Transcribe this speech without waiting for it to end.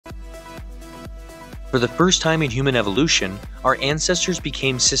For the first time in human evolution, our ancestors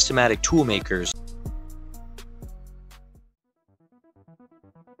became systematic tool makers.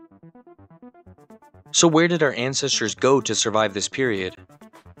 So where did our ancestors go to survive this period?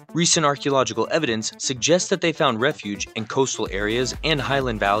 Recent archaeological evidence suggests that they found refuge in coastal areas and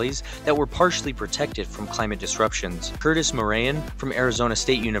highland valleys that were partially protected from climate disruptions. Curtis Moran from Arizona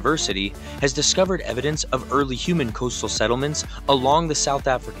State University has discovered evidence of early human coastal settlements along the South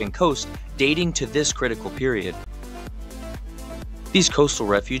African coast dating to this critical period. These coastal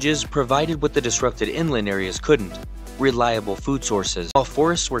refuges provided what the disrupted inland areas couldn't: reliable food sources. While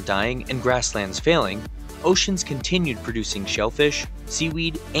forests were dying and grasslands failing, oceans continued producing shellfish,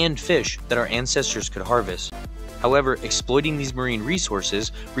 seaweed, and fish that our ancestors could harvest. However, exploiting these marine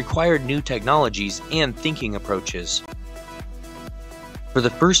resources required new technologies and thinking approaches. For the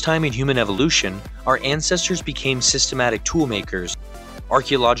first time in human evolution, our ancestors became systematic tool makers.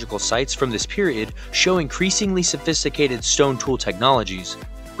 Archaeological sites from this period show increasingly sophisticated stone tool technologies,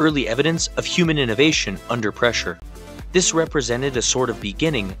 early evidence of human innovation under pressure. This represented a sort of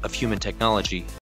beginning of human technology.